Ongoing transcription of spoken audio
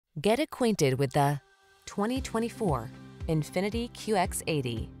Get acquainted with the 2024 INFINITI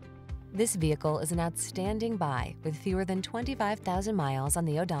QX80. This vehicle is an outstanding buy with fewer than 25,000 miles on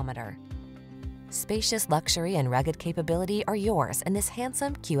the odometer. Spacious luxury and rugged capability are yours in this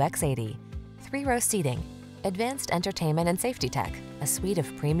handsome QX80. 3-row seating, advanced entertainment and safety tech, a suite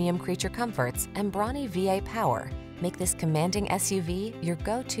of premium creature comforts, and brawny V8 power make this commanding SUV your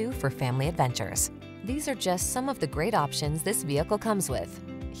go-to for family adventures. These are just some of the great options this vehicle comes with: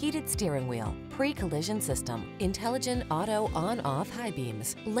 heated steering wheel, pre-collision system, intelligent auto on-off high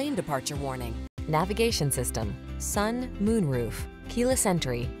beams, lane departure warning, navigation system, sun, moonroof, keyless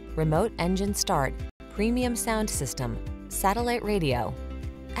entry, remote engine start, premium sound system, satellite radio.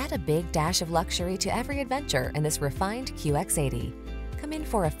 Add a big dash of luxury to every adventure in this refined QX80. Come in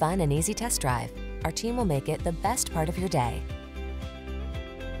for a fun and easy test drive. Our team will make it the best part of your day.